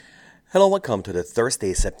Hello, welcome to the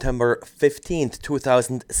Thursday, September 15th,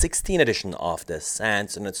 2016 edition of the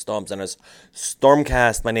Sands and Storms and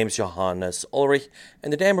StormCast. My name is Johannes Ulrich,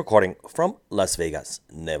 and today I'm recording from Las Vegas,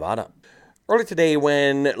 Nevada. Earlier today,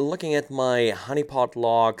 when looking at my honeypot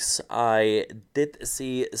logs, I did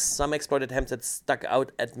see some exploit attempts that stuck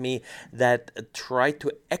out at me that tried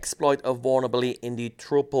to exploit a vulnerability in the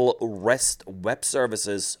Drupal REST web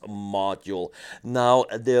services module. Now,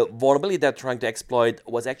 the vulnerability they're trying to exploit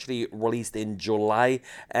was actually released in July,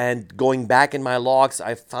 and going back in my logs,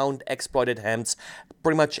 I found exploit attempts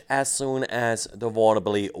pretty much as soon as the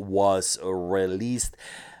vulnerability was released.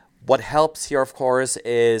 What helps here, of course,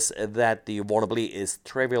 is that the vulnerability is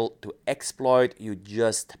trivial to exploit. You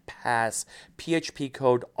just pass PHP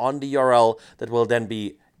code on the URL that will then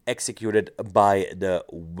be executed by the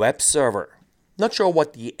web server. Not sure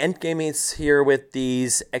what the end game is here with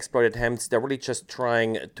these exploit attempts. They're really just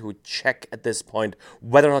trying to check at this point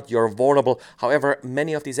whether or not you're vulnerable. However,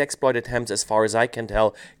 many of these exploit attempts, as far as I can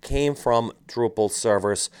tell, came from Drupal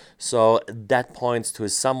servers. So that points to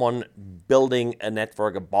someone building a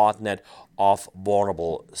network, a botnet of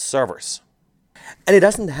vulnerable servers. And it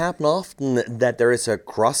doesn't happen often that there is a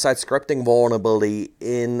cross-site scripting vulnerability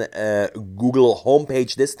in a Google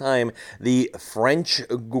homepage, this time the French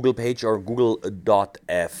Google page or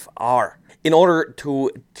google.fr. In order to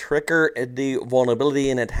trigger the vulnerability,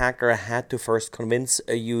 an attacker had to first convince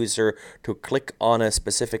a user to click on a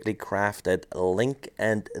specifically crafted link,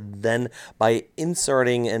 and then by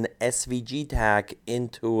inserting an SVG tag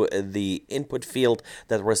into the input field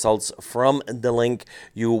that results from the link,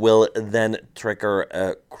 you will then trigger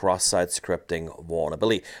a cross-site scripting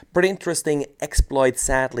vulnerability. Pretty interesting exploit.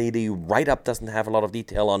 Sadly, the write-up doesn't have a lot of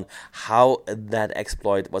detail on how that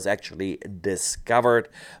exploit was actually discovered,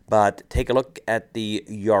 but take a look at the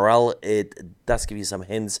URL. It does give you some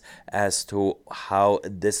hints as to how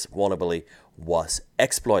this vulnerability was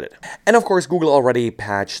exploited. And of course, Google already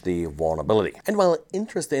patched the vulnerability. And while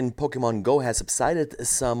interest in Pokemon Go has subsided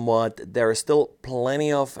somewhat, there are still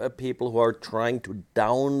plenty of people who are trying to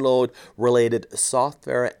download related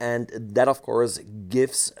software, and that of course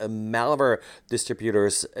gives malware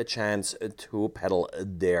distributors a chance to peddle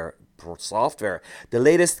their software. The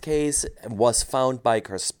latest case was found by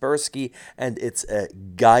Kaspersky, and it's a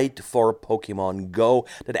guide for Pokemon Go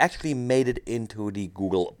that actually made it into the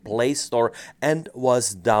Google Play Store and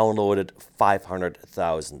was downloaded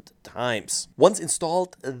 500,000 times. Once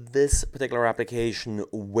installed, this particular application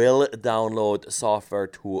will download software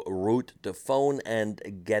to root the phone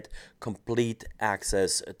and get complete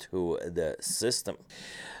access to the system.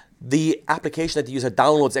 The application that the user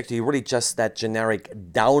downloads is actually really just that generic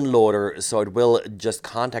downloader, so it will just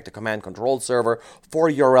contact a command control server for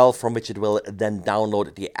a URL from which it will then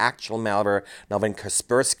download the actual malware. Now, when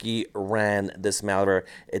Kaspersky ran this malware,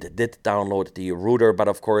 it did download the router, but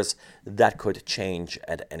of course that could change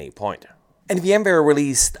at any point. And VMware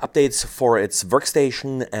released updates for its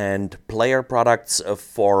workstation and player products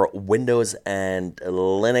for Windows and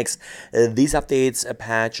Linux. These updates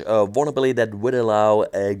patch a vulnerability that would allow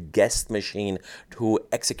a guest machine to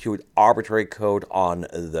execute arbitrary code on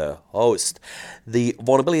the host. The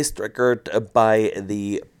vulnerability is triggered by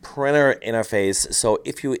the printer interface. So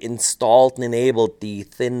if you installed and enabled the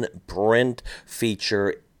thin print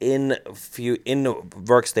feature in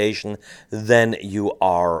workstation, then you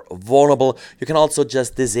are vulnerable. You can also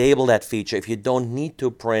just disable that feature if you don't need to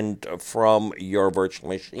print from your virtual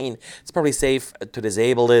machine. It's probably safe to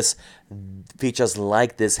disable this. Features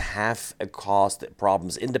like this have caused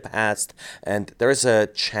problems in the past, and there is a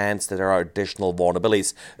chance that there are additional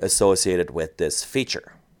vulnerabilities associated with this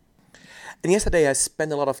feature. And yesterday I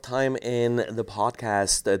spent a lot of time in the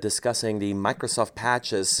podcast discussing the Microsoft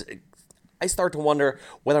patches. I start to wonder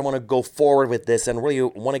whether I want to go forward with this and really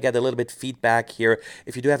want to get a little bit feedback here.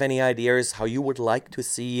 If you do have any ideas how you would like to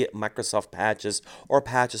see Microsoft patches or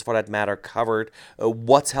patches for that matter covered,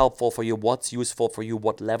 what's helpful for you, what's useful for you,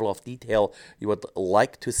 what level of detail you would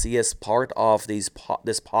like to see as part of this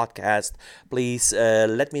podcast, please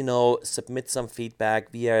let me know. Submit some feedback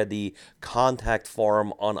via the contact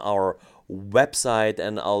form on our website,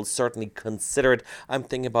 and I'll certainly consider it. I'm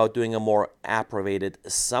thinking about doing a more abbreviated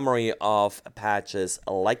summary of patches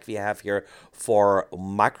like we have here for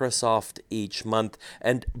Microsoft each month.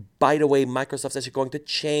 And by the way, Microsoft's actually going to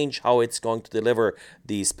change how it's going to deliver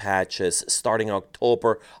these patches starting in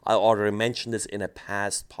October. I already mentioned this in a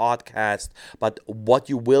past podcast, but what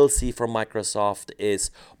you will see from Microsoft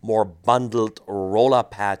is more bundled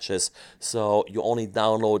roll-up patches. So you only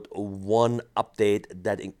download one update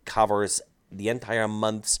that covers the entire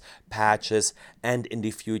month's patches, and in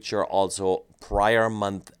the future also prior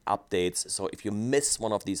month updates. So if you miss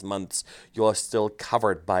one of these months, you are still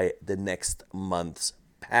covered by the next month's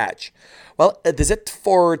patch. Well, that's it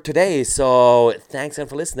for today. So thanks again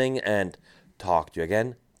for listening, and talk to you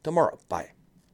again tomorrow. Bye.